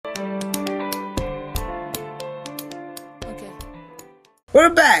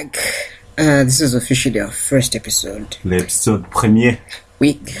We're back! This is officially our first episode. L'épisode premier.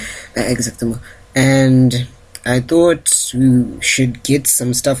 Oui, exactement. And I thought we should get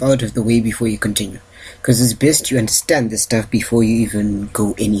some stuff out of the way before you continue. Because it's best you understand this stuff before you even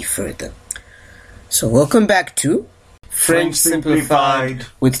go any further. So welcome back to French Simplified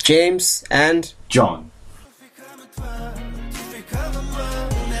with James and John.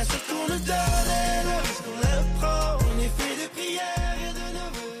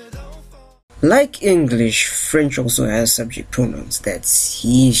 Like English, French also has subject pronouns. That's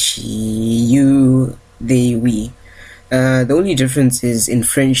he, she, you, they, we. The only difference is in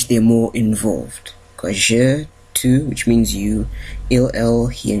French they're more involved. Because je, tu, which means you, il, elle,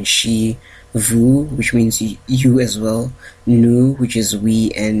 he and she, vous, which means you as well, nous, which is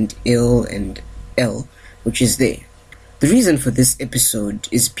we, and il and elle, which is they. The reason for this episode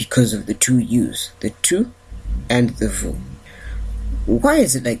is because of the two yous, the tu and the vous. Why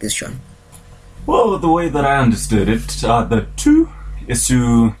is it like this, John? Well, the way that I understood it, the tu is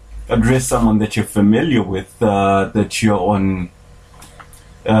to address someone that you're familiar with, that you're on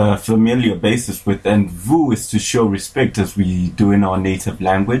a familiar basis with, and vous is to show respect as we do in our native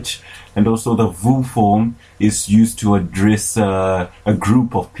language. And also the vous form is used to address a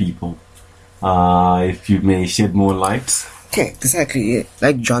group of people. If you may shed more light. Okay, exactly, yeah.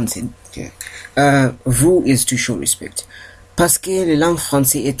 Like John said. Yeah. Vous is to show respect. Parce que la langue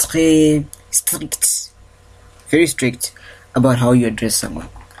française est très strict, very strict about how you address someone.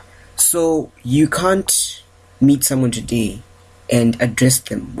 So you can't meet someone today and address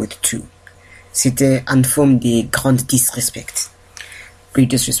them with tu. C'était une forme de grand disrespect. Great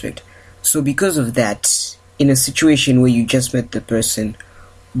disrespect. So because of that, in a situation where you just met the person,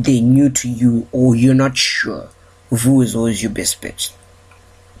 they're new to you or you're not sure, vous is always your best bet.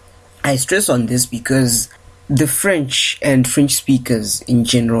 I stress on this because the French and French speakers in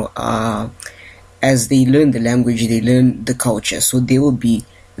general are, as they learn the language, they learn the culture, so they will be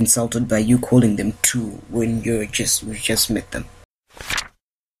insulted by you calling them tu when we've just met them.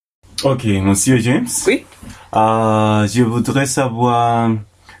 Ok, Monsieur James. Oui. Je voudrais savoir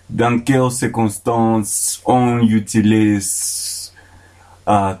dans quelles circonstances on utilise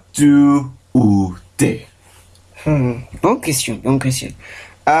tu ou te. Bonne question.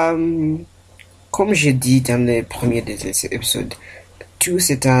 Comme j'ai dit dans les premiers épisodes, tu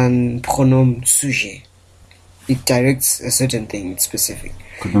c'est un pronom sujet. It directs a certain thing specific.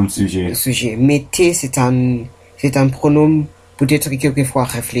 Pronom sujet. Mais te c'est un pronom peut-être quelquefois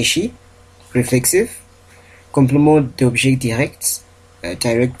réfléchi, réflexif, complément d'objet direct,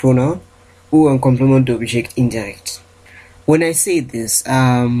 direct pronoun, ou un complément d'objet indirect. When I say this,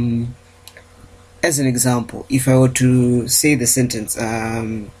 as an example, if I were to say the sentence,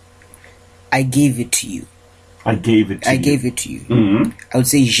 I gave it to you. I gave it to you. Mm-hmm. I would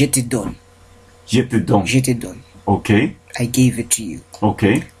say je te donne. Je te donne. Je te donne. Okay. I gave it to you.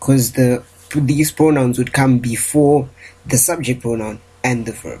 Okay. Because these pronouns would come before the subject pronoun and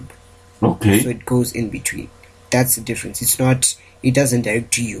the verb. Okay. So it goes in between. That's the difference. It doesn't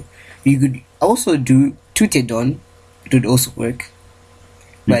direct to you. You could also do tu te donne. It would also work.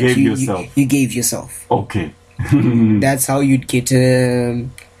 You gave yourself. You gave yourself. Okay. That's how you'd get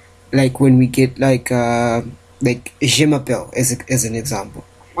like when we get like je m'appelle as an example.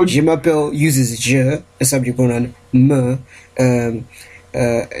 Je m'appelle uses je, a subject pronoun, me, in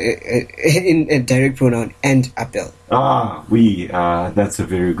a direct pronoun, and appelle. Oui, that's a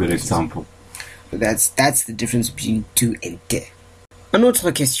very good example. That's the difference between tu and te. Une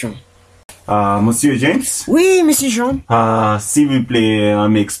autre question. Monsieur James? Oui, Monsieur Jean. S'il vous plaît,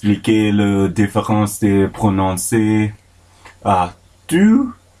 m'expliquer la différence de prononcer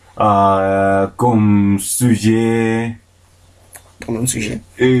tu comme sujet. Pronom sujet.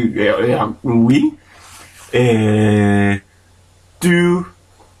 Oui. Et tu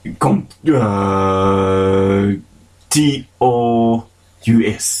comme T-O-U-S.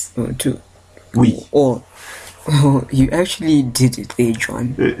 Tu. Oui. Oh, you actually did it there,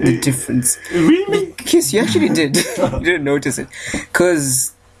 John. The difference. Really? Yes, you actually did. You didn't notice it.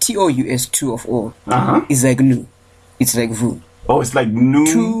 Because T-O-U-S, two of all, is like nu. It's like vous. Oh, it's like nu.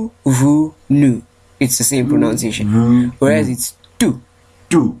 Tu, vous, nu. It's the same pronunciation. Whereas it's tu.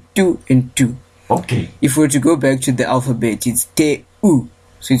 Tu. Tu and tu. Okay. If we were to go back to the alphabet, it's te, u.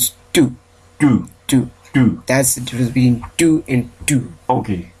 So it's tu. Tu. Tu. Tu. That's the difference between tu and tu.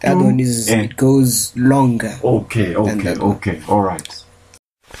 Okay. That one is, it goes longer. Okay. All right.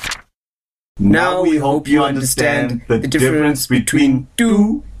 Now we hope you understand the difference between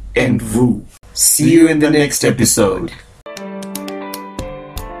tu and vous. See you in the next episode.